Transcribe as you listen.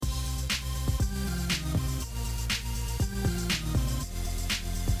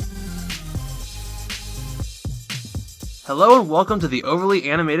Hello and welcome to the Overly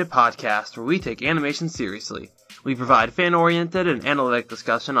Animated Podcast, where we take animation seriously. We provide fan-oriented and analytic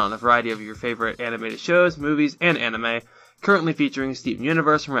discussion on a variety of your favorite animated shows, movies, and anime, currently featuring Steven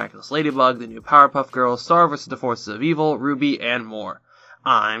Universe, Miraculous Ladybug, the new Powerpuff Girls, Star vs. the Forces of Evil, RWBY, and more.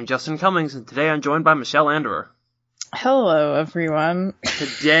 I'm Justin Cummings, and today I'm joined by Michelle Anderer. Hello, everyone.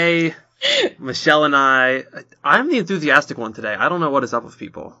 Today, Michelle and I'm the enthusiastic one today. I don't know what is up with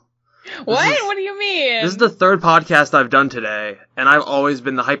people. What? What do you mean? This is the third podcast I've done today, and I've always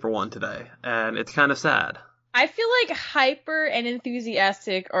been the hyper one today, and it's kind of sad. I feel like hyper and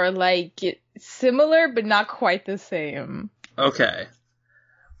enthusiastic are like similar, but not quite the same. Okay.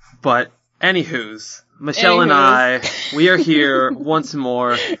 But, anywho's, Michelle and I, we are here once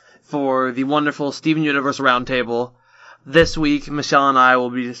more for the wonderful Steven Universe Roundtable. This week, Michelle and I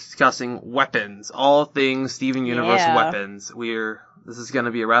will be discussing weapons, all things Steven Universe weapons. This is going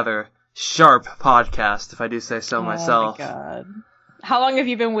to be a rather sharp podcast, if I do say so myself. Oh my god. How long have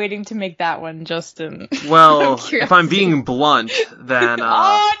you been waiting to make that one, Justin? Well, if I'm being blunt, then...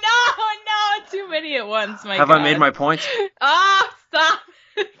 oh, no, too many at once, my Have god. I made my point? Stop.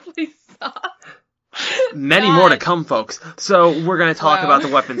 Please stop. Many more to come, folks. So we're going to talk about the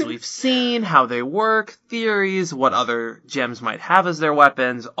weapons we've seen, how they work, theories, what other gems might have as their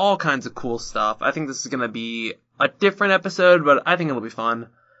weapons, all kinds of cool stuff. I think this is going to be a different episode, but I think it'll be fun.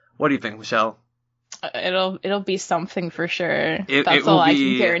 What do you think, Michelle? It'll be something for sure. That's all I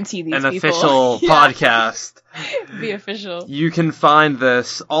can guarantee these people. An official podcast. Be official. You can find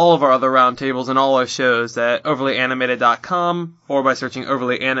all of our other roundtables and all our shows at overlyanimated.com or by searching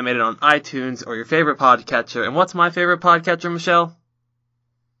Overly Animated on iTunes or your favorite podcatcher. And what's my favorite podcatcher, Michelle?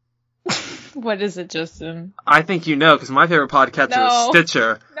 What is it, Justin? I think you know, because my favorite podcatcher is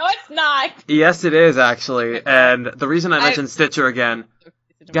Stitcher. No, it's not. Yes, it is, actually. And the reason I mentioned Stitcher again,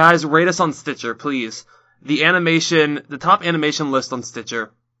 guys, rate us on Stitcher, please. The top animation list on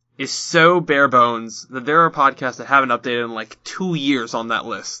Stitcher is so bare bones that there are podcasts that haven't updated in like 2 years on that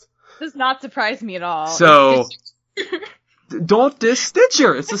list. Does not surprise me at all. So, don't diss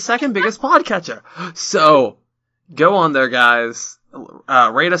Stitcher. It's the second biggest podcatcher. So, go on there, guys.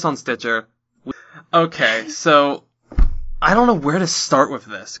 Rate us on Stitcher. Okay, so I don't know where to start with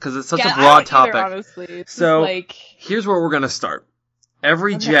this because it's such a broad topic. Honestly. So here's where we're gonna start.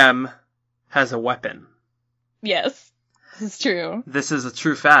 Every gem has a weapon. Yes, this is true. This is a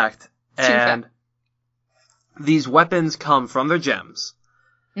true fact, and these weapons come from their gems.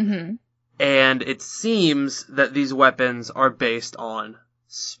 Mm-hmm. And it seems that these weapons are based on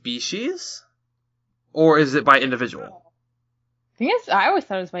species, or is it by individual? I always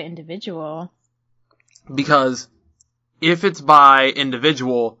thought it was by individual. Because if it's by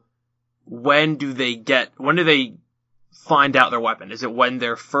individual, when do they find out their weapon? Is it when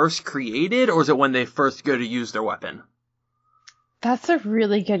they're first created, or is it when they first go to use their weapon? That's a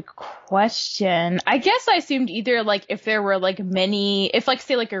really good question. I guess I assumed either, like, if there were, like, if, like,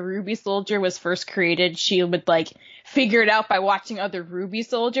 say, like, a RWBY soldier was first created, she would, like, figure it out by watching other RWBY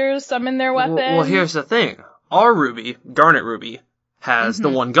soldiers summon their weapon. Well, here's the thing. Our RWBY, Garnet RWBY, has the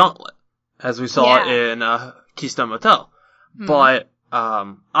one gauntlet, as we saw in Keystone Motel. But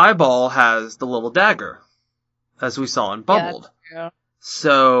Eyeball has the little dagger, as we saw in Bubbled. Yeah.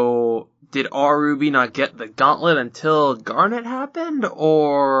 So, did our RWBY not get the gauntlet until Garnet happened?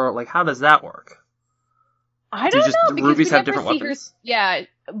 Or, like, how does that work? I don't know, because RWBYs have different weapons?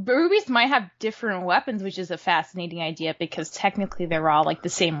 RWBYs might have different weapons, which is a fascinating idea, because technically they're all, like, the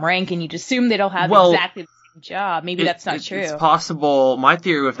same rank, and you'd assume they don't have exactly the same job. Maybe that's not true. It's possible. My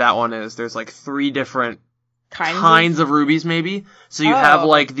theory with that one is there's, like, 3 different kinds of RWBYs, maybe. So you have,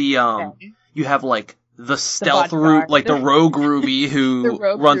 like, you have, like, the stealth like the rogue RWBY who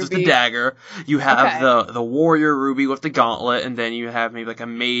runs with the dagger. You have the warrior RWBY with the gauntlet, and then you have maybe like a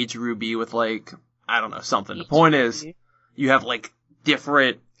mage RWBY with like, I don't know, something. The point is, you have like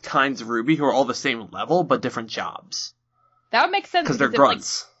different kinds of RWBY who are all the same level, but different jobs. That would make sense. Because they're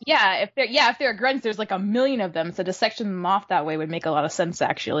grunts. If they're grunts, there's like a million of them, so to section them off that way would make a lot of sense,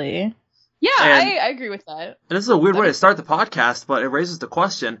 actually. Yeah, I agree with that. And this is a weird way to start the podcast, but it raises the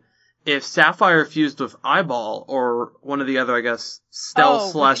question, if Sapphire fused with Eyeball, or one of the other, I guess,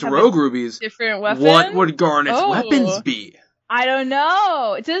 stealth / rogue RWBYs, different weapon? What would Garnet's weapons be? I don't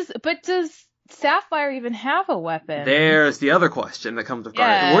know. Does Sapphire even have a weapon? There's the other question that comes with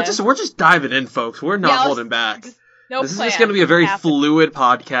Garnet. We're just diving in, folks. We're not holding back. This is just going to be a very fluid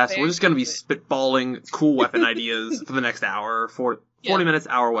podcast. We're just going to be spitballing cool weapon ideas for the next hour, 40 minutes,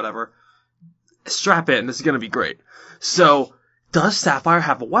 hour, whatever. Strap in. This is going to be great. So, does Sapphire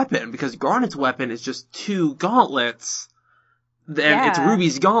have a weapon? Because Garnet's weapon is just 2 gauntlets. And it's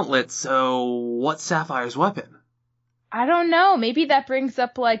RWBY's gauntlet, so what's Sapphire's weapon? I don't know. Maybe that brings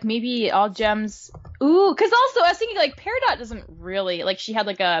up, like, maybe all gems... Ooh, because also I was thinking, like, Peridot doesn't really... Like, she had,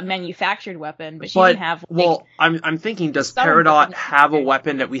 like, a manufactured weapon, but she didn't have, like... Well, I'm thinking, does Peridot have a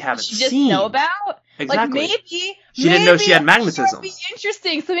weapon that we haven't seen? She just know about? Exactly. Like, maybe... She didn't know she had magnetism. That would be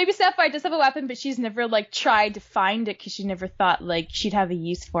interesting. So maybe Sapphire does have a weapon, but she's never, like, tried to find it because she never thought, like, she'd have a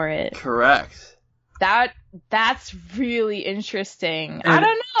use for it. Correct. That's really interesting. I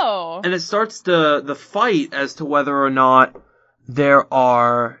don't know. And it starts the fight as to whether or not there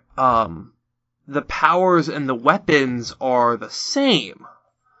are the powers and the weapons are the same.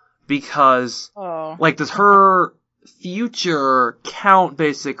 Because like, does her future count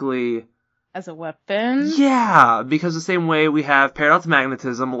basically as a weapon? Yeah, because the same way we have Peridot's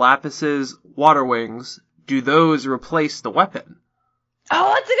magnetism, Lapis's water wings, do those replace the weapon?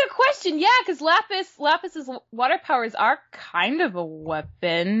 Oh, that's a good question. Yeah, because Lapis's water powers are kind of a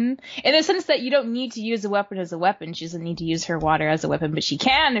weapon. In the sense that you don't need to use a weapon as a weapon. She doesn't need to use her water as a weapon, but she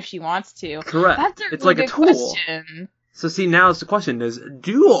can if she wants to. Correct. That's a it's really like good a tool. Question. So see, now the question is,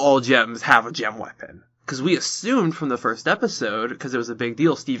 do all gems have a gem weapon? Because we assumed from the first episode, because it was a big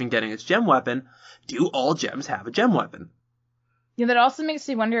deal, Steven getting his gem weapon, do all gems have a gem weapon? Yeah, that also makes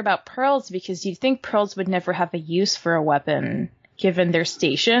me wonder about pearls, because you'd think pearls would never have a use for a weapon, given their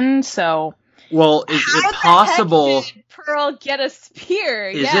station, so... Well, is it possible... Did Pearl get a spear?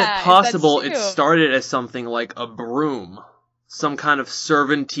 Is it possible it started as something like a broom? Some kind of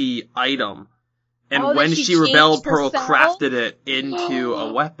servanty item? And when she rebelled, Pearl crafted it into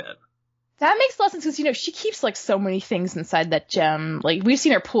a weapon. That makes a lot of sense, because, she keeps, like, so many things inside that gem. Like, we've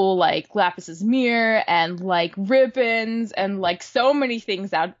seen her pull, like, Lapis's mirror, and, like, ribbons, and, like, so many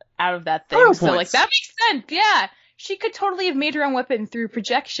things out of that thing. So, like, that makes sense, yeah! She could totally have made her own weapon through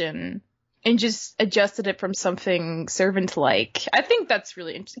projection, and just adjusted it from something servant-like. I think that's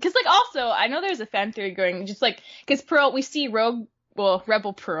really interesting. Because, like, also, I know there's a fan theory going, just, like, because Pearl, we see Rebel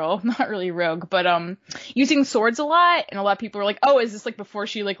Pearl, not really Rogue, but, using swords a lot, and a lot of people are like, oh, is this, like, before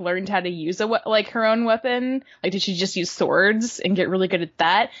she, like, learned how to use her own weapon? Like, did she just use swords and get really good at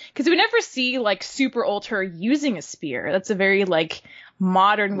that? Because we never see, like, super old her using a spear. That's a very, like,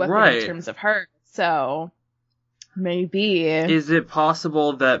 modern weapon in terms of her, so... Maybe. Is it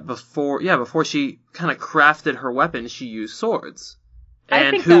possible that before she kind of crafted her weapon, she used swords?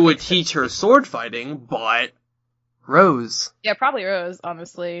 And who would teach her sword fighting but Rose? Yeah, probably Rose,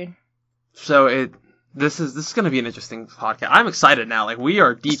 honestly. So this is going to be an interesting podcast. I'm excited now. Like, we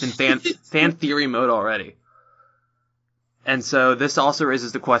are deep in fan theory mode already. And so this also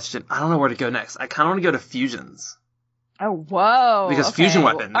raises the question, I don't know where to go next. I kind of want to go to fusions. Oh, whoa. Because fusion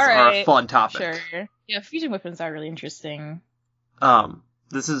weapons are a fun topic. Sure. Yeah, fusion weapons are really interesting.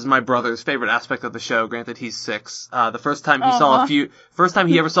 This is my brother's favorite aspect of the show. Granted, he's 6. The first time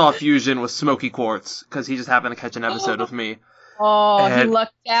he ever saw a fusion was Smoky Quartz, because he just happened to catch an episode with me. Oh, and he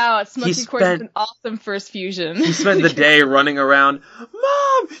lucked out. Smoky Quartz is an awesome first fusion. He spent the day running around,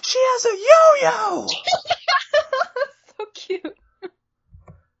 Mom, she has a yo-yo! So cute.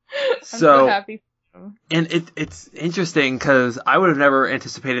 I'm so happy. And it's interesting, because I would have never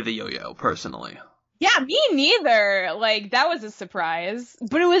anticipated the yo-yo, personally. Yeah, me neither. Like, that was a surprise.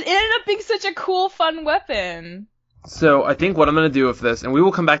 But it ended up being such a cool, fun weapon. So, I think what I'm going to do with this, and we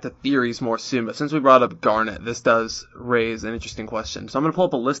will come back to theories more soon, but since we brought up Garnet, this does raise an interesting question. So I'm going to pull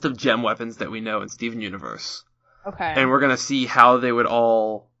up a list of gem weapons that we know in Steven Universe. Okay. And we're going to see how they would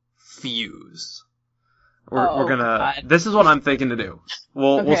all fuse. We're going to... This is what I'm thinking to do.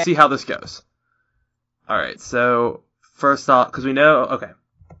 We'll see how this goes. Alright, so, first off, because we know... Okay.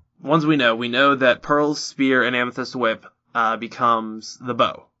 Ones we know that Pearl's spear and Amethyst whip becomes the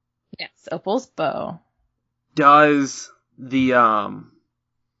bow. Yes, Opal's bow. Does the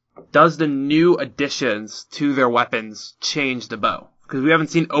new additions to their weapons change the bow? Because we haven't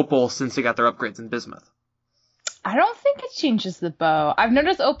seen Opal since they got their upgrades in Bismuth. I don't think it changes the bow. I've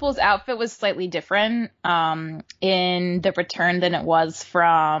noticed Opal's outfit was slightly different in the return than it was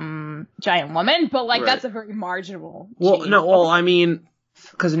from Giant Woman, but that's a very marginal change. I mean...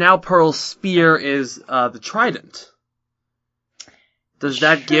 Because now Pearl's spear is the trident. Does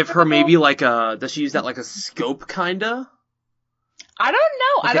that give her maybe does she use that like a scope kinda? I don't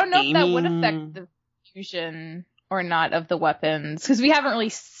know. I don't know if that would affect the fusion or not of the weapons. Because we haven't really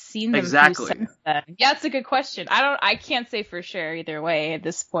seen them fuse since then. Yeah, it's a good question. I can't say for sure either way at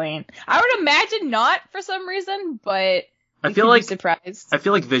this point. I would imagine not for some reason, but I feel like surprised. I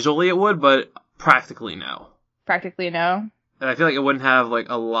feel like visually it would, but practically no. Practically no? And I feel like it wouldn't have, like,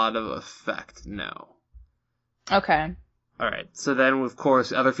 a lot of effect, no. Okay. Alright, so then, of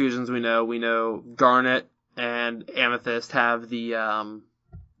course, other fusions we know Garnet and Amethyst have the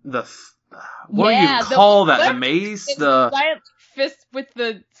what do you call that? The mace? The giant fist with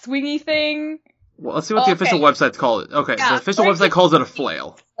the swingy thing? Well, let's see what the official website calls it. Okay, the official website calls it a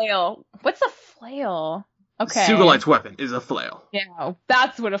flail. Flail. What's a flail? Okay. Sugalight's weapon is a flail. Yeah,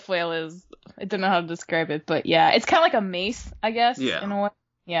 that's what a flail is. I don't know how to describe it, but yeah, it's kind of like a mace, I guess. Yeah. In a way.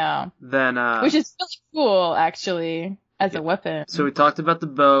 Yeah. Then, which is really cool, actually, as a weapon. So we talked about the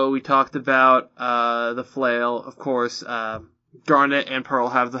bow. We talked about the flail. Of course, Garnet and Pearl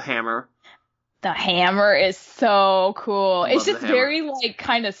have the hammer. The hammer is so cool. It's just very, like,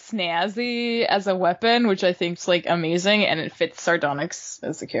 kind of snazzy as a weapon, which I think is, like, amazing, and it fits Sardonyx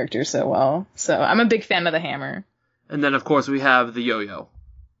as a character so well. So I'm a big fan of the hammer. And then, of course, we have the yo-yo.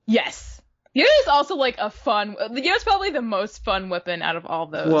 Yes. Yo-yo is also, like, a fun... The yo-yo is probably the most fun weapon out of all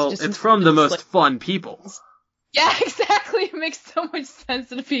those. Well, it's from the most fun people. Yeah, exactly. It makes so much sense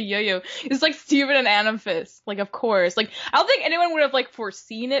to be a yo-yo. It's like Steven and Amethyst. Like, of course. Like, I don't think anyone would have, like,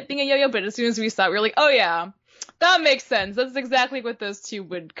 foreseen it being a yo-yo, but as soon as we saw it, we were like, oh yeah, that makes sense. That's exactly what those two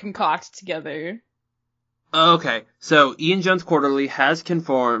would concoct together. Okay, so Ian Jones Quarterly has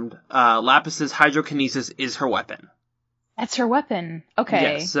confirmed Lapis's hydrokinesis is her weapon. That's her weapon. Okay.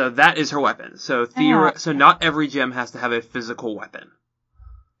 Yes, so that is her weapon. So so not every gem has to have a physical weapon.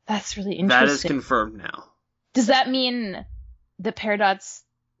 That's really interesting. That is confirmed now. Does that mean the Peridot's,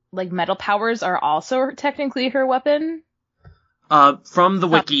 like, metal powers are also technically her weapon? From the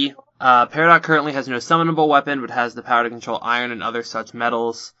wiki, Peridot currently has no summonable weapon, but has the power to control iron and other such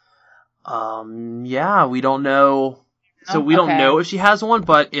metals. Yeah, we don't know. So we don't know if she has one,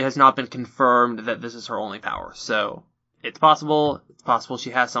 but it has not been confirmed that this is her only power. So it's possible. It's possible she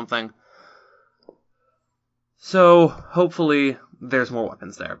has something. So hopefully there's more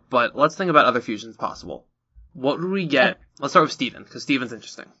weapons there. But let's think about other fusions possible. What would we get? Let's start with Steven, because Steven's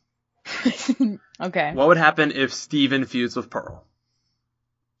interesting. Okay. What would happen if Steven fused with Pearl?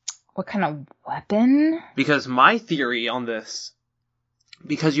 What kind of weapon? Because my theory on this,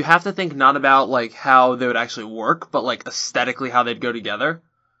 because you have to think not about, like, how they would actually work, but, like, aesthetically how they'd go together.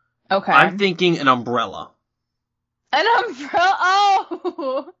 Okay. I'm thinking an umbrella. An umbrella?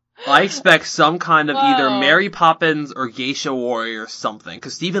 Oh! I expect some kind of either Mary Poppins or Geisha Warrior or something,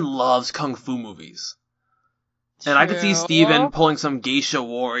 because Steven loves Kung Fu movies. And I could see Steven pulling some Geisha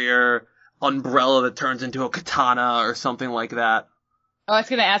Warrior umbrella that turns into a katana or something like that. Oh, I was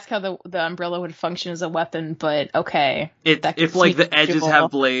gonna ask how the umbrella would function as a weapon, but okay. If, like, the edges have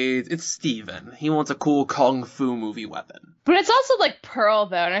blades, it's Steven. He wants a cool Kung Fu movie weapon. But it's also, like, Pearl,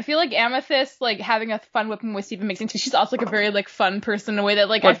 though, and I feel like Amethyst, like, having a fun weapon with Steven makes sense, because she's also, like, a very, like, fun person in a way that,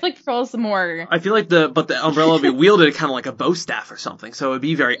 like, I feel like Pearl's more... I feel like the umbrella would be wielded kind of like a bow staff or something, so it would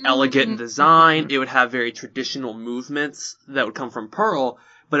be very elegant in design, it would have very traditional movements that would come from Pearl,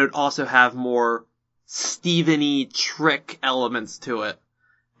 but it would also have more Steven-y trick elements to it,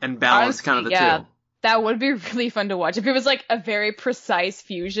 and balance kind of the two. That would be really fun to watch. If it was, like, a very precise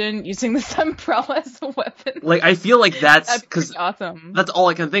fusion using this umbrella as a weapon. Like, I feel like that's... because awesome. That's all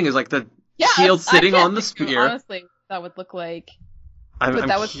I can think is, like, the shield sitting on the spear. Honestly, that would look like...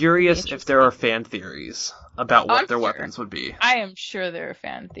 I'm curious if there are fan theories about what their weapons would be. I am sure there are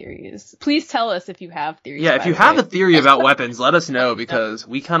fan theories. Please tell us if you have theories. Yeah, if you have a theory about weapons, let us know, because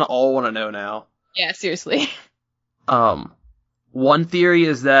we kind of all want to know now. Yeah, seriously. One theory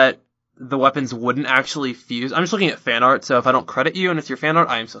is that the weapons wouldn't actually fuse. I'm just looking at fan art, so if I don't credit you and it's your fan art,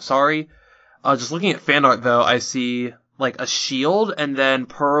 I am so sorry. Just looking at fan art, though, I see, like, a shield, and then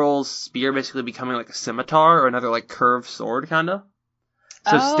Pearl's spear basically becoming, like, a scimitar, or another, like, curved sword, kind of.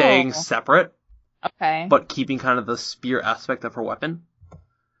 So staying separate. Okay. But keeping kind of the spear aspect of her weapon.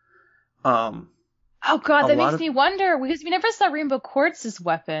 Oh god, that makes me wonder, because we never saw Rainbow Quartz's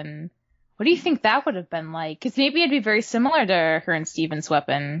weapon. What do you think that would have been like? Because maybe it'd be very similar to her and Steven's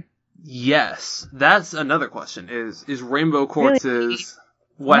weapon. Yes, that's another question. Is Rainbow Quartz's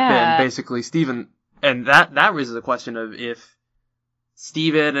weapon basically Steven? And that raises the question of if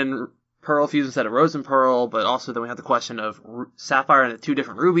Steven and Pearl fuse instead of Rose and Pearl, but also then we have the question of Sapphire and the two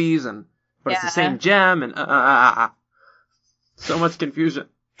different rubies, but it's the same gem, and so much confusion.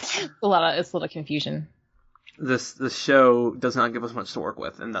 It's a lot of confusion. This show does not give us much to work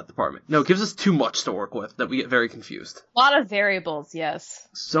with in that department. No, it gives us too much to work with that we get very confused. A lot of variables, yes.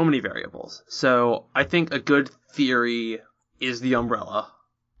 So many variables. So I think a good theory is the umbrella.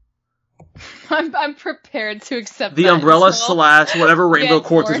 I'm prepared to accept the umbrella / whatever Rainbow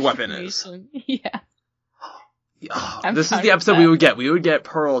Quartz's weapon is. Yeah. This is the episode we would get. We would get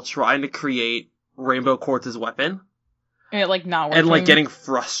Pearl trying to create Rainbow Quartz's weapon. And like not working. And like getting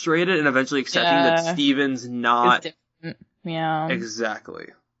frustrated and eventually accepting that Steven's not. Yeah. Exactly.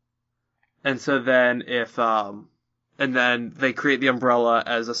 And so then if And then they create the umbrella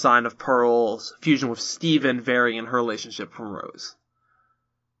as a sign of Pearl's fusion with Steven, varying in her relationship from Rose.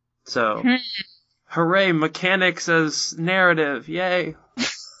 So, hooray, mechanics as narrative, yay.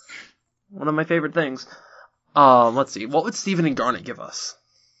 One of my favorite things. Let's see, what would Steven and Garnet give us?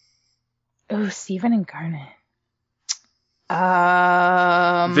 Oh, Steven and Garnet.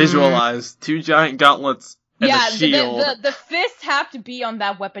 Visualize 2 giant gauntlets and a shield. The fists have to be on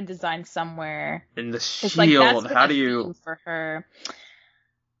that weapon design somewhere. And the shield, how do you... For her.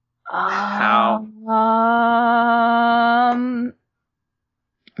 How?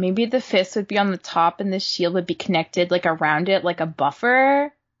 Maybe the fist would be on the top and the shield would be connected like around it like a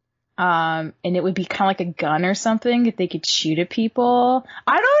buffer. And it would be kind of like a gun or something if they could shoot at people.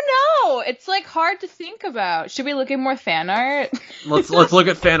 I don't know. It's like hard to think about. Should we look at more fan art? Let's look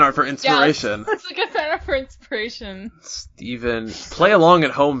at fan art for inspiration. Yeah, let's look at fan art for inspiration. Steven, play along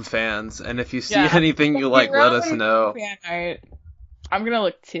at home, fans, and if you see anything you like, let us know. Fan art. I'm gonna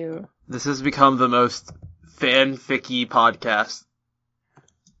look too. This has become the most fanficky podcast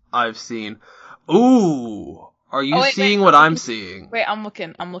I've seen. Ooh. Are you seeing what I'm seeing? Wait, I'm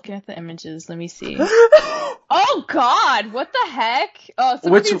looking at the images. Let me see. Oh God, what the heck? Oh,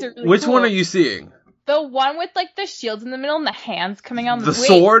 some of these are really which cool. one are you seeing? The one with like the shields in the middle and the hands coming out. The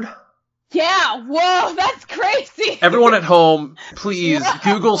sword? Yeah, whoa, that's crazy. Everyone at home, please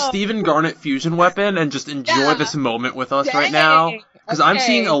Google Steven Garnet fusion weapon and just enjoy this moment with us right now. Because I'm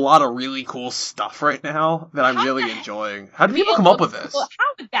seeing a lot of really cool stuff right now that I'm really enjoying. How do people come up with this? How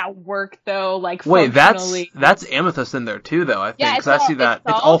would that work though? Like, wait, that's Amethyst in there too, though. I think because I see that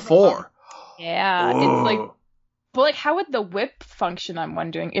it's all 4. Yeah, Whoa. It's like, but like, how would the whip function? I'm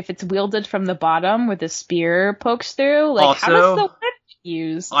wondering if it's wielded from the bottom where the spear pokes through. Like, also, how does the whip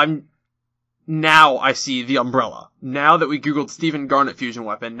use? Now I see the umbrella. Now that we googled Steven Garnet fusion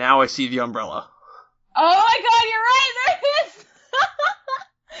weapon, now I see the umbrella. Oh my God, you're right. There it is.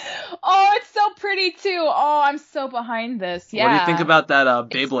 Oh, it's so pretty too. Oh, I'm so behind this. Yeah. What do you think about that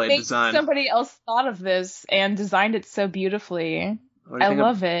Beyblade design? Somebody else thought of this and designed it so beautifully. I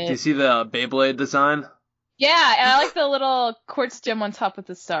love it. Do you see the Beyblade design? Yeah, and I like the little quartz gem on top with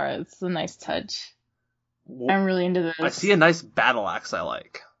the star. It's a nice touch. I'm really into this. I see a nice battle axe I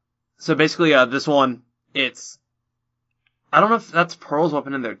like. So basically, this one, I don't know if that's Pearl's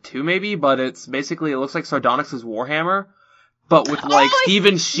weapon in there too, maybe, but it's basically, it looks like Sardonyx's Warhammer, but with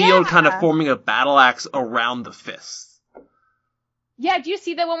Steven's shield kind of forming a battle axe around the fists. Yeah, do you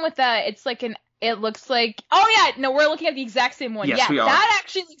see that one with it's like it looks like, oh yeah, no, we're looking at the exact same one. Yes, we are. That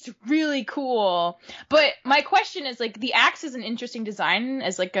actually looks really cool. But my question is, like, the axe is an interesting design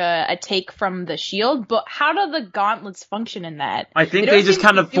as like a take from the shield, but how do the gauntlets function in that? I think they just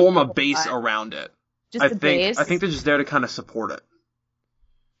kind of form a base around it. Just base? I think they're just there to kind of support it.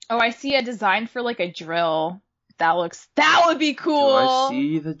 Oh, I see a design for like a drill. That would be cool. Do I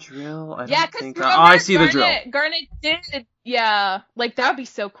see the drill? I see the drill. Garnet did, yeah. Like, that would be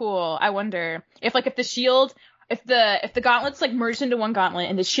so cool. I wonder if the shield, if the gauntlets like merged into one gauntlet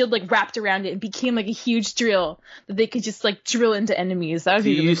and the shield like wrapped around it and became like a huge drill that they could just like drill into enemies. That would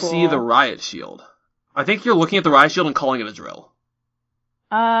be really cool. Do you see the riot shield? I think you're looking at the riot shield and calling it a drill.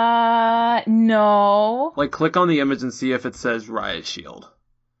 No. Like, click on the image and see if it says riot shield.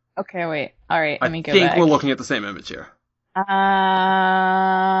 Okay, wait. All right, let me go back. I think we're looking at the same image here. No,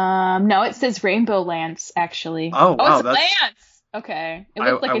 it says rainbow lance, actually. Oh, wow, it's a lance! Okay. It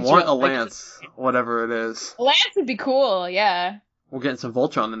looks like I want a lance, whatever it is. A lance would be cool, yeah. We're getting some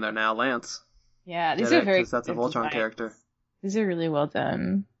Voltron in there now, Lance. Yeah, these are very cool. That's a Voltron character. These are really well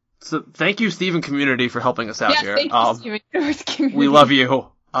done. So, thank you, Steven Community, for helping us out here. Thank you, Steven Community. We love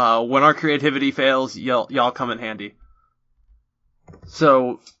you. When our creativity fails, y'all come in handy.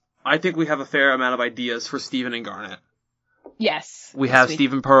 So, I think we have a fair amount of ideas for Steven and Garnet. Yes. We have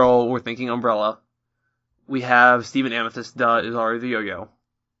Steven Pearl, we're thinking Umbrella. We have Steven Amethyst, is already the Yo-Yo.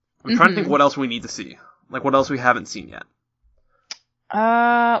 I'm trying to think what else we need to see. Like, what else we haven't seen yet.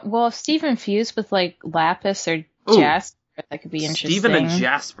 Well, if Steven fused with, like, Lapis or Jasper, that could be interesting. Steven and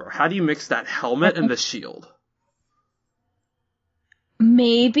Jasper. How do you mix that helmet and the shield?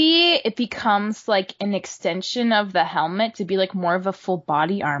 Maybe it becomes, like, an extension of the helmet to be, like, more of a full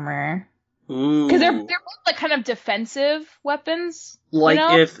body armor. Ooh. Because they're both, like, kind of defensive weapons. Like,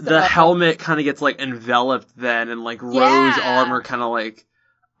 if the helmet kind of gets, like, enveloped then, and, like, Rose armor kind of, like...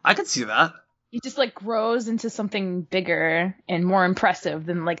 I could see that. It just, like, grows into something bigger and more impressive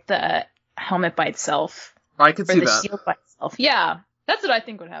than, like, the helmet by itself. I could see that. Or the shield by itself. Yeah, that's what I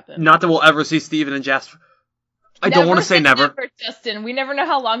think would happen. Not that we'll ever see Steven and Jasper... I don't want to say never. Justin. We never know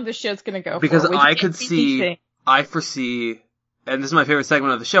how long the show's going to go because for. I foresee, and this is my favorite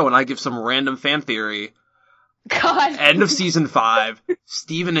segment of the show, and I give some random fan theory. God. End of season 5.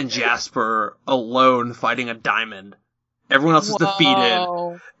 Steven and Jasper alone fighting a diamond. Everyone else is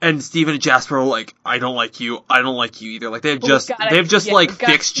defeated. And Steven and Jasper are like, I don't like you either. Like, they've just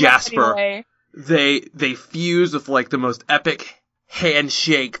fixed Jasper. Anyway. They fuse with, like, the most epic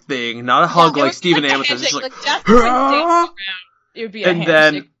handshake thing. Not a hug like Steven and Amethyst. It's like it would be a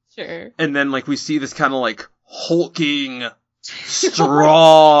handshake, sure. And then, like, we see this kind of, like, hulking,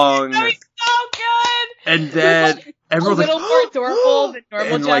 strong... That was so good! And then... Like, everyone's a little more adorable than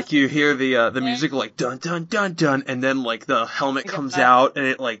normal. And, like, you hear the music, like, dun, dun, dun, dun, and then, like, the helmet comes out, and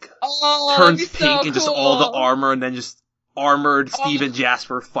it, like, turns pink, and just all the armor, and then just armored Steven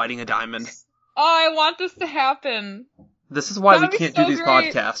Jasper fighting a diamond. Oh, I want this to happen. This is why we can't do these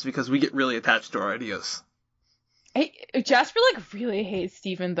podcasts, because we get really attached to our ideas. Jasper, like, really hates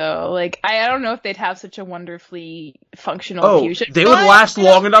Steven, though. Like, I don't know if they'd have such a wonderfully functional fusion. They would last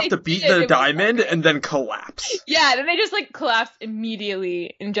long enough to beat the diamond and then collapse. Yeah, then they just, like, collapse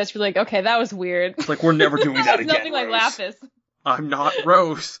immediately, and Jasper's like, okay, that was weird. It's like, we're never doing that again, nothing Rose. Like Lapis. I'm not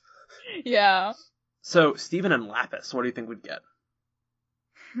Rose. Yeah. So, Steven and Lapis, what do you think we'd get?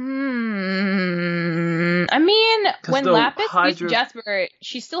 I mean, when Lapis used Jasper,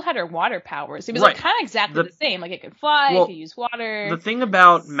 she still had her water powers. It was like kind of exactly the same. Like, it could fly, it could use water. The thing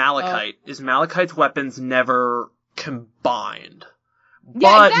about Malachite is Malachite's weapons never combined.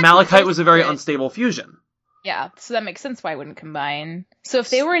 But Malachite was a very unstable fusion. Yeah, so that makes sense why it wouldn't combine. So if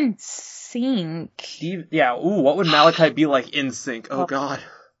they were in sync... what would Malachite be like in sync? Oh, God.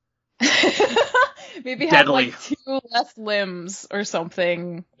 Maybe deadly. Have, like, 2 less limbs or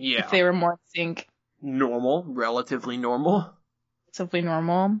something. Yeah. If they were more in sync. Normal. Relatively normal. Relatively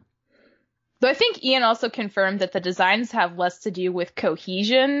normal. Though I think Ian also confirmed that the designs have less to do with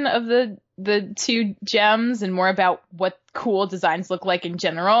cohesion of the 2 gems and more about what cool designs look like in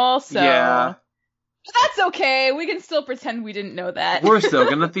general, so... Yeah. But that's okay. We can still pretend we didn't know that. We're still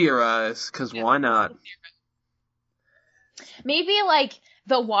gonna theorize, because why not? Maybe, like...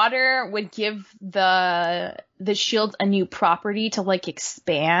 The water would give the shield a new property to, like,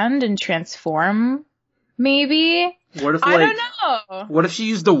 expand and transform, maybe? What if, I don't know. What if she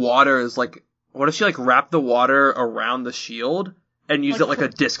used the water as, like... What if she, like, wrapped the water around the shield and used it like a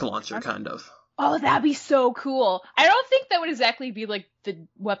disc launcher, kind of? Oh, that'd be so cool. I don't think that would exactly be, like, the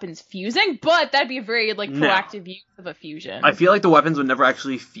weapons fusing, but that'd be a very, like, proactive use of a fusion. I feel like the weapons would never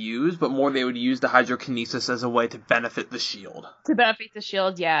actually fuse, but more they would use the hydrokinesis as a way to benefit the shield. To benefit the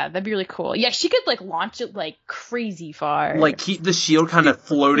shield, yeah. That'd be really cool. Yeah, she could, like, launch it, like, crazy far. Like, keep the shield kind of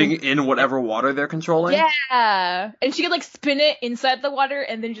floating in whatever water they're controlling. Yeah! And she could, like, spin it inside the water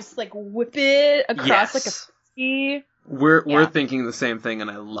and then just, like, whip it across, like, a frisbee. We're thinking the same thing, and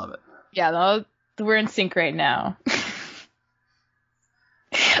I love it. Yeah, we're in sync right now.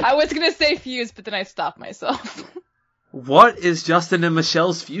 I was gonna say fuse, but then I stopped myself. What is Justin and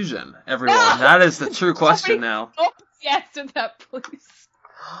Michelle's fusion, everyone? No! That is the true question now. Answer that, please.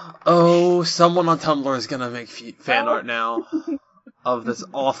 Oh, someone on Tumblr is gonna make fan art now of this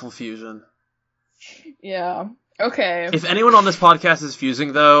awful fusion. Yeah. Okay. If anyone on this podcast is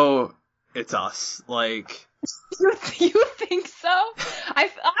fusing, though, it's us. Like... You think so? I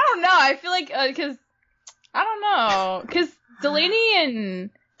don't know. I feel like, because Delaney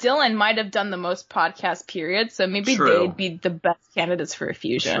and Dylan might have done the most podcast period, so maybe they'd be the best candidates for a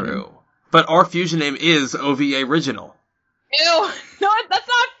fusion. True. But our fusion name is OVA Original. Ew, no, that's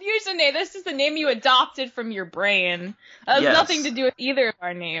not fusion name. That's just a name you adopted from your brain. That has nothing to do with either of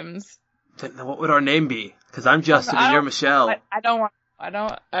our names. Then what would our name be? Because I'm Justin and you're Michelle. I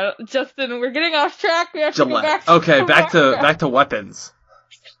don't, Justin, we're getting off track. We have to go back. Okay, back to weapons.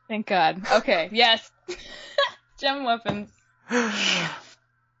 Thank God. Okay, yes. Gem weapons.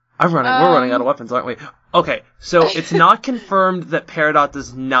 We're running out of weapons, aren't we? Okay, so it's not confirmed that Peridot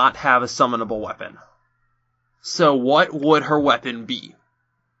does not have a summonable weapon. So what would her weapon be?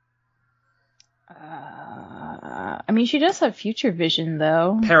 I mean, she does have future vision,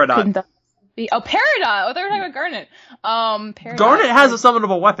 though. Peridot. Peridot! Oh, they were talking about Garnet. Peridot. Garnet has a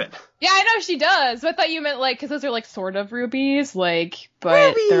summonable weapon. Yeah, I know she does. But I thought you meant, like, because those are, like, sort of rubies, like,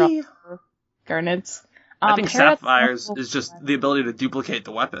 but they're all Garnets. I think Sapphire's is just the ability to duplicate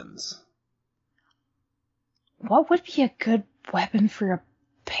the weapons. What would be a good weapon for a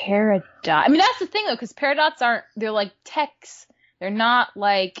Peridot? I mean, that's the thing, though, because Peridots aren't, they're, like, techs. They're not,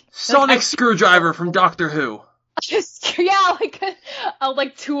 like... Sonic Screwdriver from Doctor Who. Yeah, like a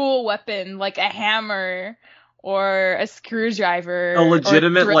like tool weapon, like a hammer or a screwdriver. A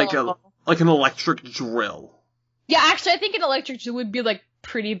legitimate like an electric drill. Yeah, actually, I think an electric drill would be like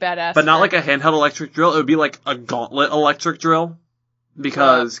pretty badass. But not like a handheld electric drill. It would be like a gauntlet electric drill.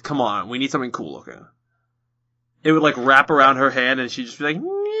 Because come on, we need something cool looking. it would like wrap around her hand and she'd just be like,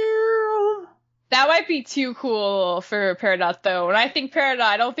 meow. That might be too cool for Peridot, though. When I think Peridot,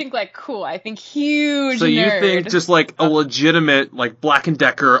 I don't think like cool. I think huge. So you nerd. think just like a legitimate like Black &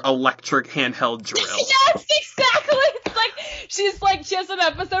 Decker electric handheld drill? Yes, exactly. It's like she has an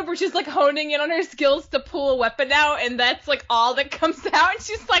episode where she's like honing in on her skills to pull a weapon out, and that's like all that comes out. And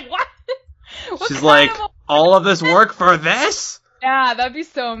she's like, what? She's like, all of this work for this? Yeah, that'd be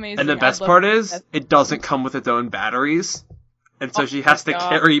so amazing. And the best part is, it doesn't come with its own batteries. And so she has to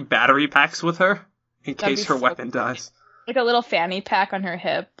carry battery packs with her in case her weapon dies. Like a little fanny pack on her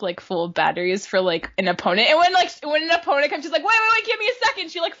hip, like full of batteries for like an opponent. And when an opponent comes, she's like, wait, give me a second.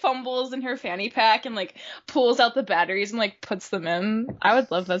 She like fumbles in her fanny pack and like pulls out the batteries and like puts them in. I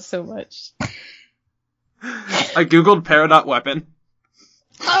would love that so much. I googled Peridot weapon.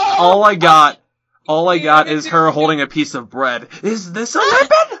 All I got is her holding a piece of bread. Is this a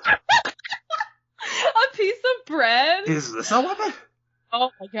weapon? A piece of bread? Is this a weapon? Oh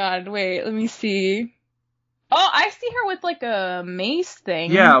my god, wait, let me see. Oh, I see her with like a mace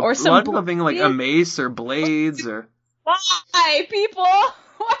thing. Yeah, or something like a mace or blades or... Why, people?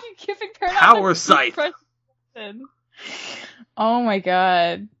 Why are you giving Peridot Power Sight. Oh my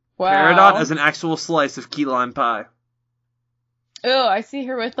god. Wow. Peridot as an actual slice of key lime pie. Oh, I see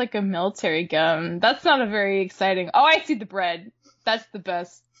her with like a military gun. That's not a very exciting... Oh, I see the bread. That's the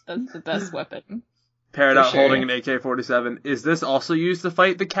best. That's the best weapon. Peridot holding an AK-47. Is this also used to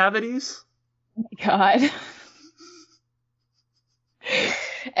fight the cavities? Oh my god.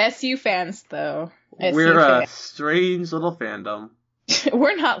 SU fans, though. We're a strange little fandom.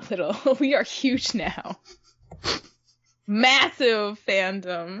 We're not little. We are huge now. Massive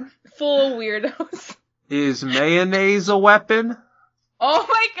fandom. Full of weirdos. Is mayonnaise a weapon? Oh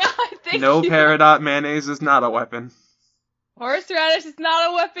my god, thank you. No, Peridot, mayonnaise is not a weapon. Horseradish is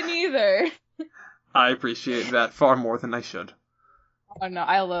not a weapon either. I appreciate that far more than I should. Oh no,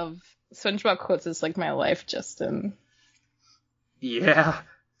 I love... SpongeBob quotes is like my life, Justin. Yeah.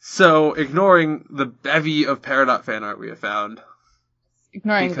 So, ignoring the bevy of Peridot fan art we have found.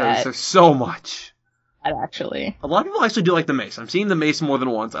 Ignoring because there's so much. Actually. A lot of people actually do like the mace. I'm seeing the mace more than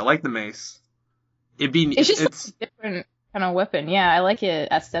once. I like the mace. It's just a different kind of weapon. Yeah, I like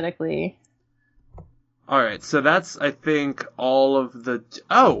it aesthetically. Alright, so that's, I think, all of the...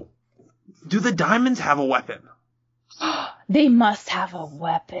 Oh! Do the diamonds have a weapon? They must have a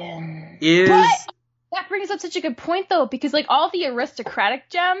weapon. But that brings up such a good point, though, because, like, all the aristocratic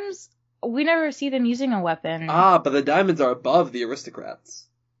gems, we never see them using a weapon. Ah, but the diamonds are above the aristocrats.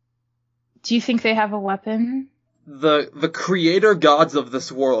 Do you think they have a weapon? The creator gods of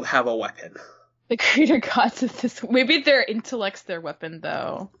this world have a weapon. The creator gods of this... Maybe their intellect's their weapon,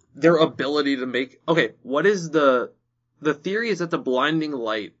 though. Their ability to make... Okay, what is the... The theory is that the blinding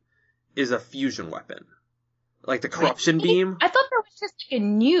light is a fusion weapon. Like the corruption beam? I thought there was just like a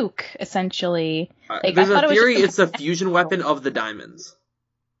nuke, essentially. There's a theory it's a fusion weapon of the diamonds.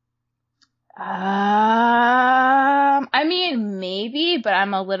 I mean, maybe, but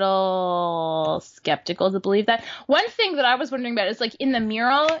I'm a little skeptical to believe that. One thing that I was wondering about is, like, in the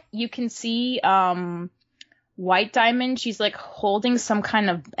mural, you can see White Diamond. She's, like, holding some kind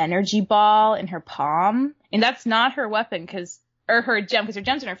of energy ball in her palm. And that's not her weapon, or her gem, because her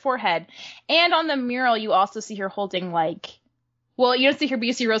gem's in her forehead. And on the mural, you also see her holding, like... Well, you don't see her, but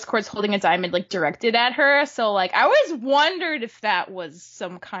you see Rose Quartz holding a diamond, like, directed at her. So, like, I always wondered if that was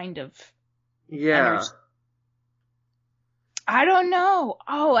some kind of... Yeah. energy. I don't know.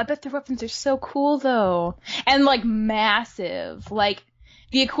 Oh, I bet their weapons are so cool, though. And, like, massive. Like,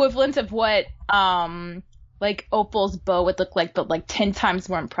 the equivalent of what, like, Opal's bow would look like, but, like, 10 times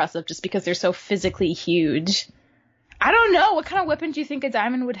more impressive just because they're so physically huge. I don't know. What kind of weapon do you think a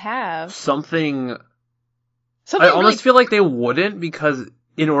diamond would have? Something I almost feel like they wouldn't, because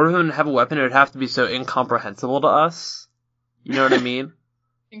in order for them to have a weapon, it would have to be so incomprehensible to us. You know what I mean?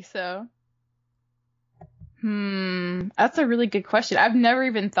 I think so. That's a really good question. I've never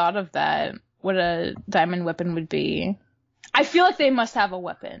even thought of that, what a diamond weapon would be. I feel like they must have a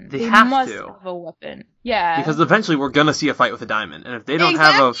weapon. They must have have a weapon. Yeah. Because eventually we're gonna see a fight with a diamond, and if they don't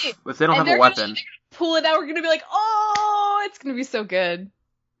have a weapon, pull it out, we're gonna be like, oh, it's gonna be so good.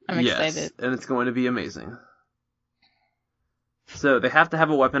 I'm excited. And it's going to be amazing. So they have to have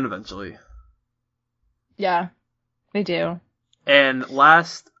a weapon eventually. Yeah, they do. And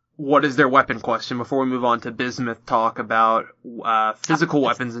last, what is their weapon question before we move on to Bismuth talk about physical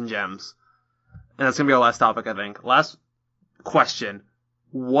weapons and gems. And that's going to be our last topic, I think. Last question.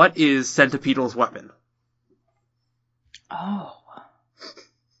 What is Centipedal's weapon? Oh.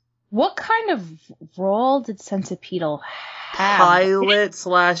 What kind of role did Centipedal pilot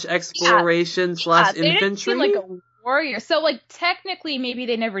 / exploration / infantry. They didn't seem like a warrior. So, like, technically, maybe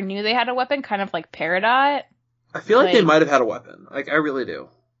they never knew they had a weapon, kind of like Peridot. I feel like they might have had a weapon. Like, I really do.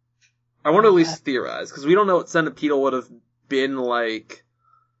 I want to at least theorize, because we don't know what Centipedal would have been like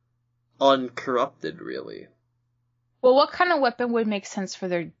uncorrupted, really. Well, what kind of weapon would make sense for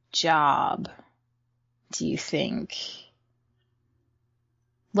their job, do you think?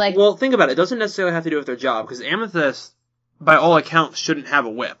 Like, well, think about it. It doesn't necessarily have to do with their job, because Amethyst, by all accounts, shouldn't have a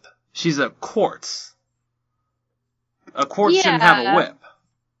whip. She's a quartz. A quartz shouldn't have a whip.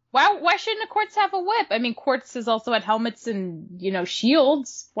 Why shouldn't a quartz have a whip? I mean, quartz has also had helmets and,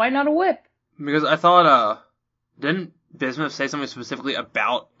 shields. Why not a whip? Because I thought, didn't Bismuth say something specifically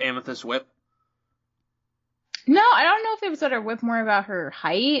about Amethyst's whip? No, I don't know if it was about her whip, more about her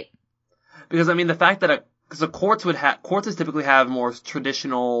height. Because, I mean, the fact that because a quartz quartzes typically have more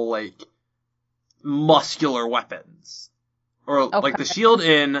traditional, like, muscular weapons. Or, like, the shield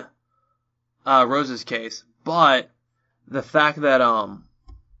in, Rose's case. But, the fact that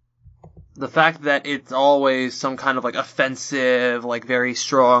it's always some kind of, like, offensive, like, very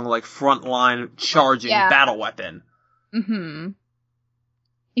strong, like, frontline charging battle weapon. Mm-hmm.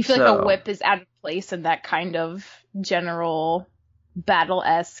 You feel like a whip is out of place in that kind of general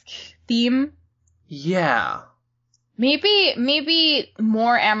battle-esque theme? Yeah. Maybe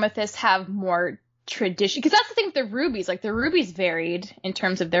more Amethysts have more tradition, because that's the thing with the rubies. Like, the rubies varied in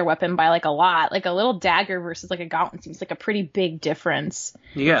terms of their weapon by, like, a lot. Like, a little dagger versus, like, a gauntlet seems like a pretty big difference.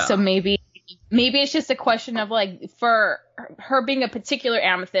 Yeah. So maybe it's just a question of, like, for her being a particular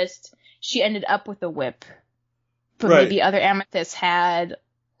Amethyst, she ended up with a whip. But maybe other Amethysts had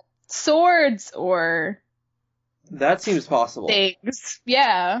swords or... That seems possible. Things.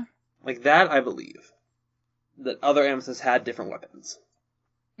 Yeah. Like, that I believe. That other Amethysts had different weapons.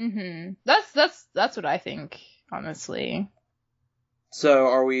 Mm-hmm. That's what I think, honestly. So,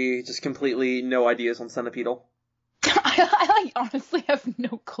 are we just completely no ideas on Centipedal? I honestly have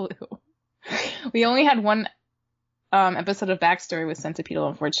no clue. We only had one episode of Backstory with Centipedal,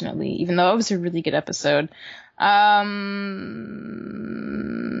 unfortunately, even though it was a really good episode. What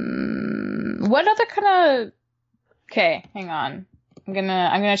other kind of... Okay, hang on. I'm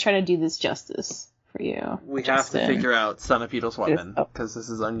gonna try to do this justice for you. We have to figure out Centipedal's weapon, because this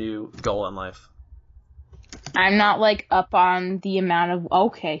is our new goal in life. I'm not, like, up on the amount of...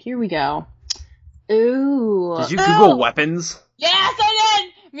 Okay, here we go. Ooh. Did you Google weapons? Yes, I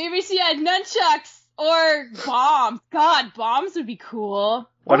did! Maybe she had nunchucks or bombs. God, bombs would be cool.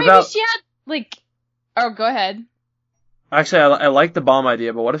 What or maybe she had, like... Oh, go ahead. Actually, I like the bomb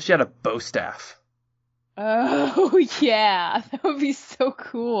idea, but what if she had a bow staff? Oh, yeah. That would be so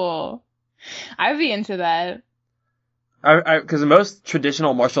cool. I'd be into that. Because most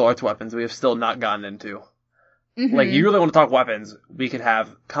traditional martial arts weapons we have still not gotten into. Mm-hmm. Like, you really want to talk weapons, we could have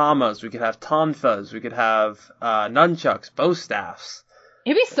kamas, we could have tonfas, we could have nunchucks, bow staffs.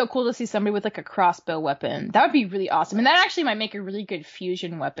 It'd be so cool to see somebody with, like, a crossbow weapon. That would be really awesome. And that actually might make a really good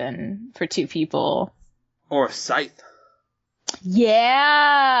fusion weapon for two people. Or a scythe.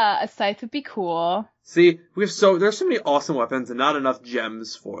 Yeah! A scythe would be cool. See, there's so many awesome weapons and not enough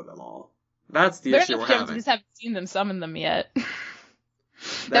gems for them all. That's the issue we're having. We just haven't seen them summon them yet.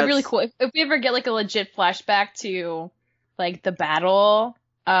 That'd be really cool. If we ever get, like, a legit flashback to, like, the battle,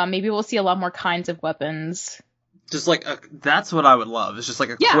 maybe we'll see a lot more kinds of weapons. Just, like, that's what I would love. It's just,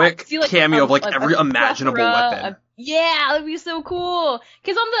 like, quick cameo of, like, every imaginable weapon. Yeah, that'd be so cool.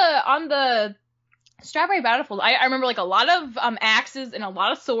 Because on the Strawberry Battlefield, I remember, like, a lot of axes and a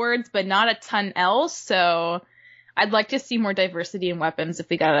lot of swords, but not a ton else, so I'd like to see more diversity in weapons if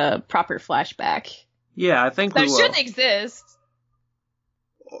we got a proper flashback. Yeah, I think we will. That should exist.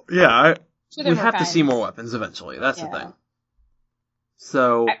 Yeah, we have to see more weapons eventually. That's the thing.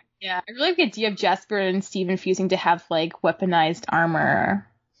 So... I really like the idea of Jasper and Steven fusing to have, like, weaponized armor.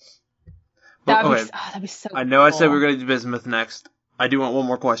 That'd be so cool. I know I said we were going to do Bismuth next. I do want one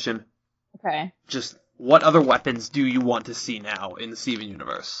more question. Okay. Just, what other weapons do you want to see now in the Steven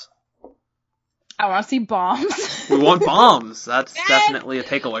universe? I want to see bombs. We want bombs! That's definitely a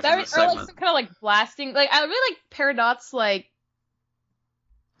takeaway from this segment. Or, like, some kind of, like, blasting... Like, I really like Peridot's, like...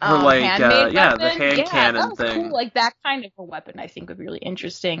 Her, like, the hand cannon thing. Cool. Like, that kind of a weapon, I think, would be really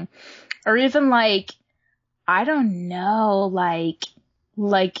interesting. Or even, like, I don't know, like,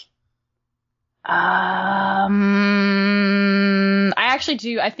 I actually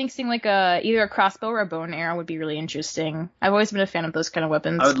do. I think seeing, like, either a crossbow or a bow and arrow would be really interesting. I've always been a fan of those kind of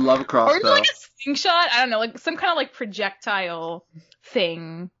weapons. I would love a crossbow. Or even, like, a slingshot. I don't know, like, some kind of, like, projectile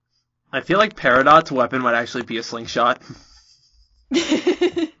thing. I feel like Peridot's weapon might actually be a slingshot.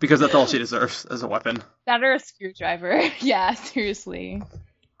 Because that's all she deserves as a weapon. That or a screwdriver. Yeah, seriously.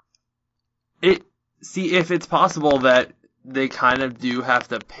 See, if it's possible that they kind of do have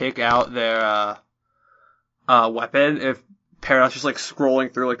to pick out their weapon, if Paradox just like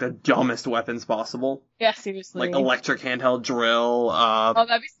scrolling through like the dumbest weapons possible. Yeah, seriously. Like electric handheld drill,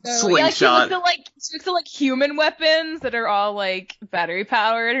 that'd be so... slingshot. Yeah, she looks at like human weapons that are all like battery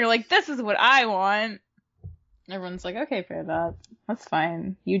powered, and you're like, this is what I want. Everyone's like, okay, Paradox, that's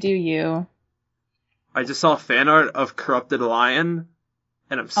fine. You do you. I just saw fan art of Corrupted Lion,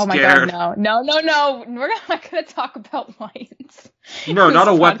 and I'm scared. Oh my god, no. We're not gonna talk about lions. No, not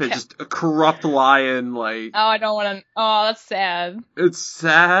a weapon, just a corrupt lion, like... Oh, I don't wanna... Oh, that's sad. It's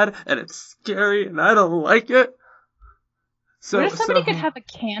sad, and it's scary, and I don't like it. So, what if somebody could have a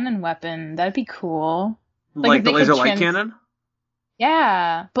cannon weapon? That'd be cool. Like the laser light cannon?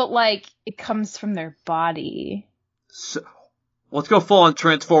 Yeah, but like, it comes from their body. So, let's go full on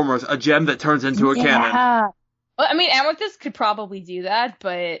Transformers, a gem that turns into a cannon. Well, I mean, Amethyst could probably do that,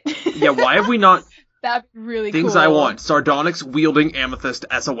 but... Yeah, why have we not... That'd be really Things cool. I want. Sardonyx wielding Amethyst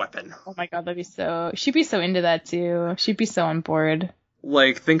as a weapon. Oh my god, that'd be so... She'd be so into that, too. She'd be so on board.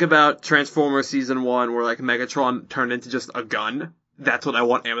 Like, think about Transformers Season 1, where, like, Megatron turned into just a gun. That's what I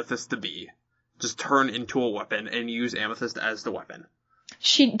want Amethyst to be. Just turn into a weapon and use Amethyst as the weapon.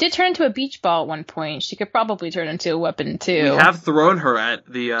 She did turn into a beach ball at one point. She could probably turn into a weapon, too. We have thrown her at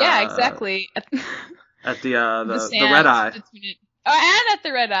the... yeah, exactly. At the Red Eye. Oh, and at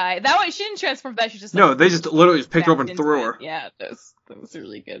the Red Eye. That way, she didn't transform that, she just... No, they just literally just picked her up and threw her. Yeah, that was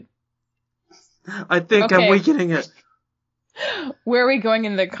really good. I think I'm weakening it. Where are we going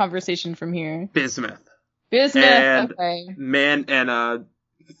in the conversation from here? Bismuth. And okay.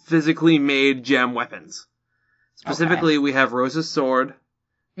 Physically made gem weapons. Specifically, we have Rose's sword,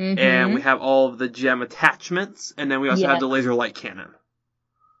 and we have all of the gem attachments, and then we also have the laser light cannon.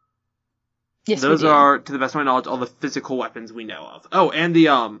 Yes, those are, to the best of my knowledge, all the physical weapons we know of. Oh, and the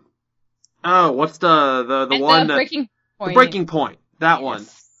what's the one that... Breaking Point. The Breaking Point. That one.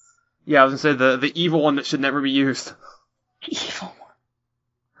 Yeah, I was gonna say the evil one that should never be used. Evil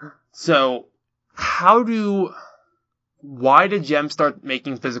one. So, why did Gem start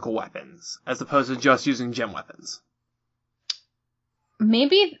making physical weapons, as opposed to just using gem weapons?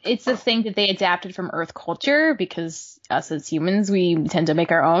 Maybe it's a thing that they adapted from Earth culture, because us as humans, we tend to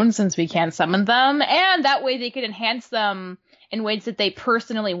make our own since we can't summon them, and that way they could enhance them in ways that they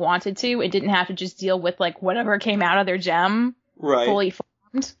personally wanted to. It didn't have to just deal with, like, whatever came out of their gem. Right. Fully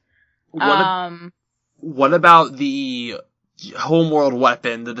formed. What about the homeworld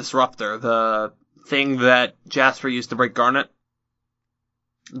weapon, the Disruptor, the thing that Jasper used to break Garnet?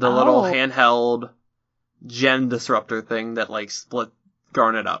 The little handheld gem disruptor thing that, like, split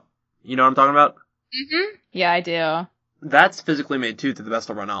Garnet up. You know what I'm talking about? Mm-hmm. Yeah, I do. That's physically made, too, to the best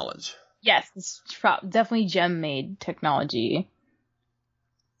of our knowledge. Yes, it's definitely gem-made technology.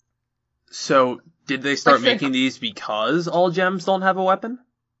 So, did they start making these because all gems don't have a weapon?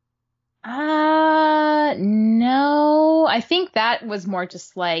 No. I think that was more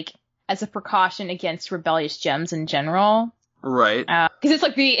just, like, as a precaution against rebellious gems in general. Right. Because it's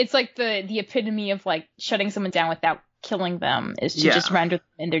like the epitome of, like, shutting someone down without killing them is to just render them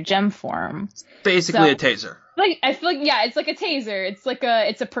in their gem form. Basically a taser. Like, I feel like, yeah, it's like a taser.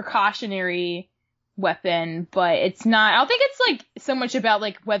 It's a precautionary weapon, but it's not, I don't think it's, like, so much about,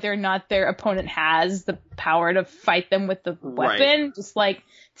 like, whether or not their opponent has the power to fight them with the weapon. Right. Just, like,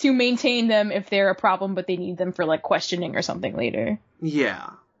 to maintain them if they're a problem, but they need them for, like, questioning or something later. Yeah.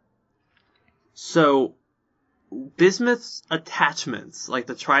 So, Bismuth's attachments, like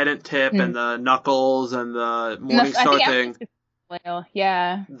the trident tip and the knuckles and the Morningstar thing,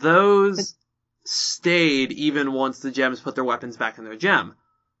 yeah, those stayed even once the gems put their weapons back in their gem.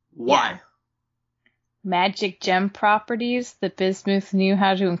 Why? Yeah. Magic gem properties that Bismuth knew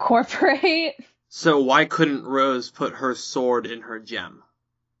how to incorporate. So why couldn't Rose put her sword in her gem?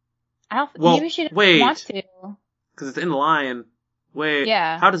 Maybe she didn't want to. Because it's in Lion. Wait,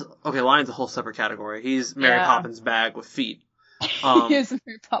 yeah. Lion's a whole separate category. He's Mary Poppins' bag with feet. He is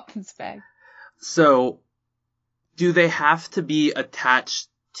Mary Poppins' bag. So, do they have to be attached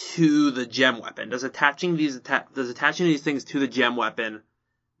to the gem weapon? Does attaching these things to the gem weapon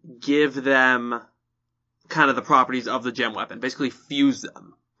give them kind of the properties of the gem weapon? Basically fuse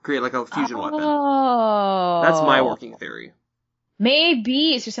them. Create like a fusion weapon. That's my working theory.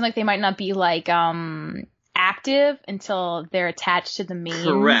 Maybe. It's just like they might not be like, active until they're attached to the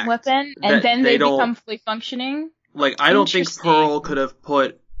main weapon, and then they become fully functioning. Like, I don't think Pearl could have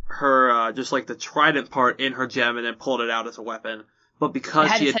put her, just like the trident part in her gem and then pulled it out as a weapon, but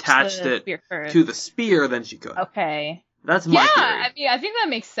because she attached it to the spear, then she could. Okay. That's my theory. I mean, I think that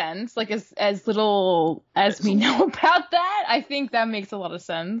makes sense. Like, as little as we know about that, I think that makes a lot of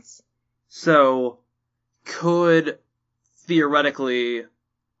sense. So, theoretically,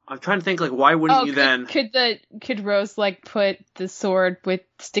 I'm trying to think, like, why wouldn't you then... Could Rose, like, put the sword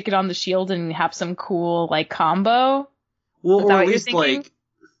stick it on the shield and have some cool, like, combo? Well, or at least, like,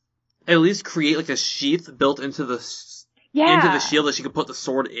 at least create, like, a sheath built into the shield that she could put the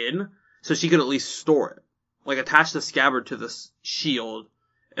sword in, so she could at least store it. Like, attach the scabbard to the shield,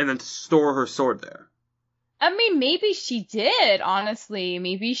 and then store her sword there. I mean, maybe she did, honestly.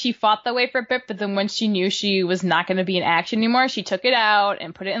 Maybe she fought that way for a bit, but then when she knew she was not going to be in action anymore, she took it out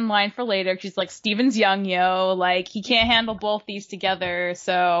and put it in line for later. She's like, Steven's young, like, he can't handle both these together,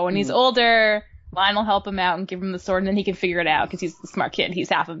 so when he's older, Lion will help him out and give him the sword, and then he can figure it out, because he's a smart kid. He's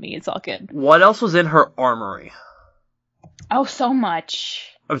half of me. It's all good. What else was in her armory? Oh, so much.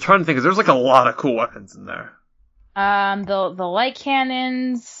 I'm trying to think, because there's, like, a lot of cool weapons in there. The light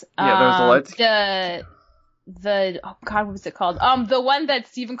cannons. Yeah, there's the lights. Oh god, what was it called? The one that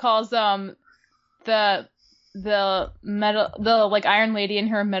Steven calls, the metal, the, like, Iron Lady and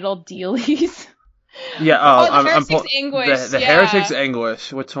her metal dealies. Yeah, the Heretic's Anguish. The Heretic's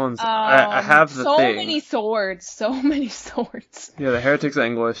Anguish. Which ones? I have the thing. So many swords. Yeah, the Heretic's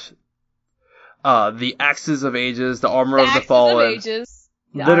Anguish. The Axes of Ages, the Armor of the Fallen. Axes of Ages.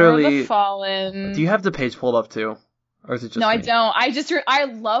 Literally. Armor of the Fallen. Do you have the page pulled up too? Or is it just No, me? I don't. I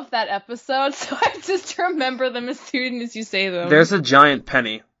love that episode, so I just remember them as soon as you say them. There's a giant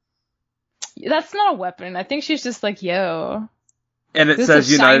penny. That's not a weapon. I think she's just like, yo. And it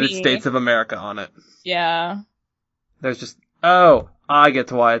says United States of America on it. Yeah. There's just... Oh, I get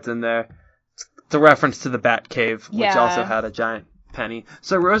to why it's in there. It's a reference to the Bat Cave, which also had a giant penny.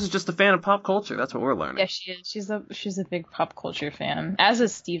 So Rose is just a fan of pop culture. That's what we're learning. Yeah, she is. She's a big pop culture fan. As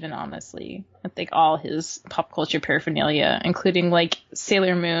is Steven, honestly. I think all his pop culture paraphernalia, including, like,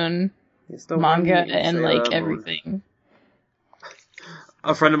 Sailor Moon, manga, and, like, everything.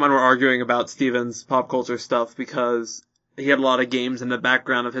 A friend of mine were arguing about Steven's pop culture stuff because he had a lot of games in the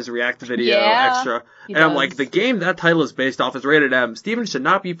background of his React video extra. And I'm like, the game that title is based off is rated M. Steven should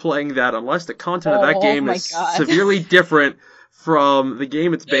not be playing that unless the content of that game is severely different from the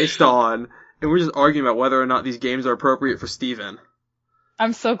game it's based on. And we're just arguing about whether or not these games are appropriate for Steven.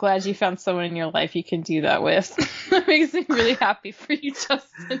 I'm so glad you found someone in your life you can do that with. That makes me really happy for you,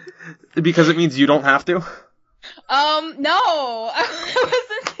 Justin. Because it means you don't have to? No. I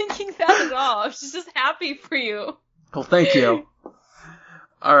wasn't thinking that at all. I was just happy for you. Well, thank you.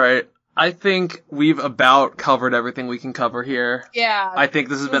 Alright. I think we've about covered everything we can cover here. Yeah. I think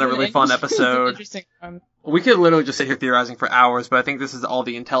this has been a really fun episode. Interesting one. We could literally just sit here theorizing for hours, but I think this is all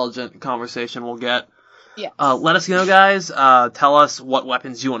the intelligent conversation we'll get. Yeah. Let us know, guys. Tell us what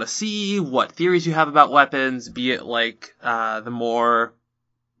weapons you want to see, what theories you have about weapons, be it like the more,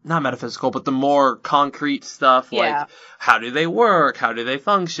 not metaphysical, but the more concrete stuff, like how do they work, how do they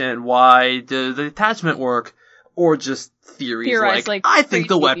function, why does the attachment work, or just theories like I think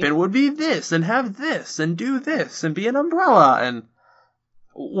the weapon would be this, and have this, and do this, and be an umbrella, and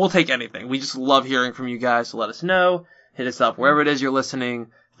we'll take anything. We just love hearing from you guys, so let us know. Hit us up wherever it is you're listening.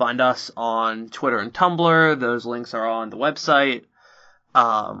 Find us on Twitter and Tumblr. Those links are on the website.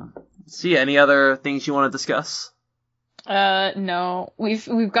 See, any other things you want to discuss? No.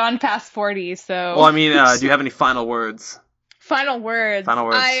 We've gone past 40, so... Well, I mean, do you have any final words? Final words. Final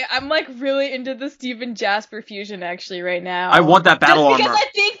words. I'm, like, really into the Steven Jasper fusion, actually, right now. I want that battle armor. Because I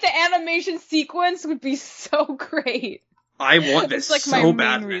think the animation sequence would be so great. I want this like so my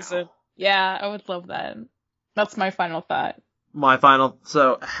bad main now. reason. Yeah, I would love that. That's my final thought.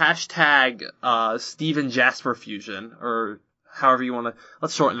 Hashtag Steven Jasper fusion, or however you want to,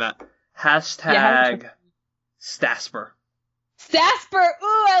 let's shorten that. Hashtag Stasper. Stasper!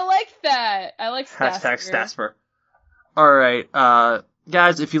 Ooh, I like that! I like Stasper. Hashtag Stasper. Alright,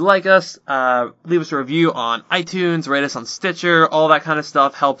 guys, if you like us, leave us a review on iTunes, rate us on Stitcher, all that kind of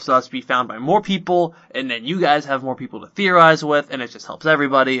stuff helps us be found by more people, and then you guys have more people to theorize with, and it just helps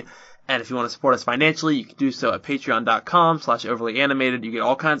everybody. And if you want to support us financially, you can do so at patreon.com/overlyanimated. You get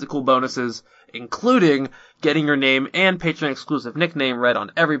all kinds of cool bonuses, including getting your name and Patreon-exclusive nickname read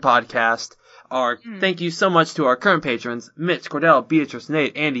on every podcast. Thank you so much to our current patrons, Mitch, Cordell, Beatrice,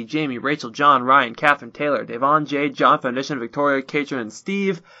 Nate, Andy, Jamie, Rachel, John, Ryan, Catherine, Taylor, Devon, Jade, John Foundation, Victoria, Katrin, and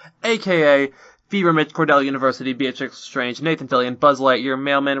Steve, a.k.a. Fever, Mitch, Cordell University, Beatrix Strange, Nathan Fillion, Buzz Lightyear,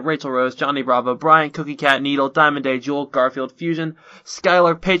 Mailman, Rachel Rose, Johnny Bravo, Brian, Cookie Cat, Needle, Diamond Day, Jewel, Garfield, Fusion,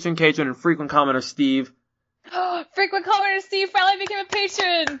 Skylar, Patron, Katrin, and Frequent Commenter Steve. Frequent Commenter Steve finally became a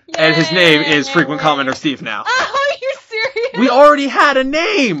patron! Yay! And his name is Frequent Commenter Steve now. Oh, you're serious? We already had a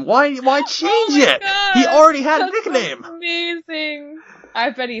name. Why change it? God. He already had a nickname. Amazing. I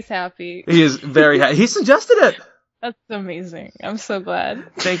bet he's happy. He is very happy. He suggested it. That's amazing. I'm so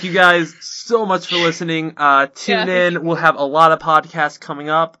glad. Thank you guys so much for listening. Tune in. We'll have a lot of podcasts coming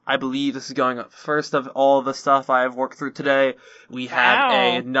up. I believe this is going up first of all the stuff I've worked through today. We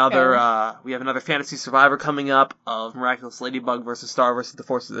have another Fantasy Survivor coming up of Miraculous Ladybug vs. Star vs. the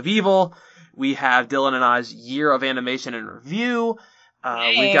Forces of Evil. We have Dylan and I's Year of Animation and Review.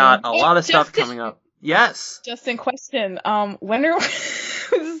 We got a lot of stuff coming up. Yes. Justin, question. When are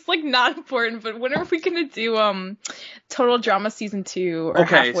this is like not important, but when are we gonna do Total Drama Season 2?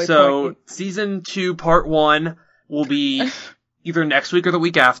 Okay, so point? Season 2 Part 1 will be either next week or the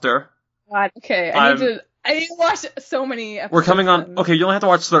week after. God, okay. I need to watch so many episodes. We're coming on. Okay, you only have to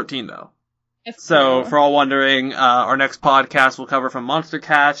watch 13 though. That's so true. For all wondering, our next podcast will cover from Monster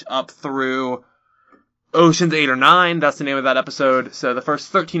Catch up through Oceans 8 or 9, that's the name of that episode. So the first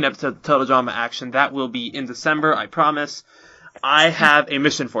 13 episodes of Total Drama Action, that will be in December, I promise. I have a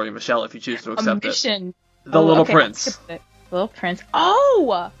mission for you, Michelle, if you choose to accept it. A mission? The Little Prince. Little Prince.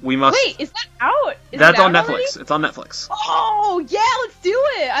 Oh! We must... Wait, is that out? That's on Netflix. Already? It's on Netflix. Oh, yeah, let's do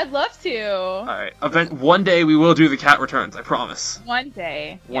it! I'd love to. Alright, one day we will do The Cat Returns, I promise. One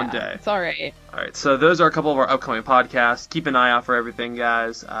day. One day. It's alright. Alright, so those are a couple of our upcoming podcasts. Keep an eye out for everything,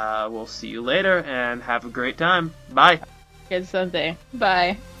 guys. We'll see you later, and have a great time. Bye. Good Sunday.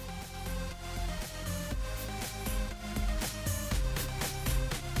 Bye.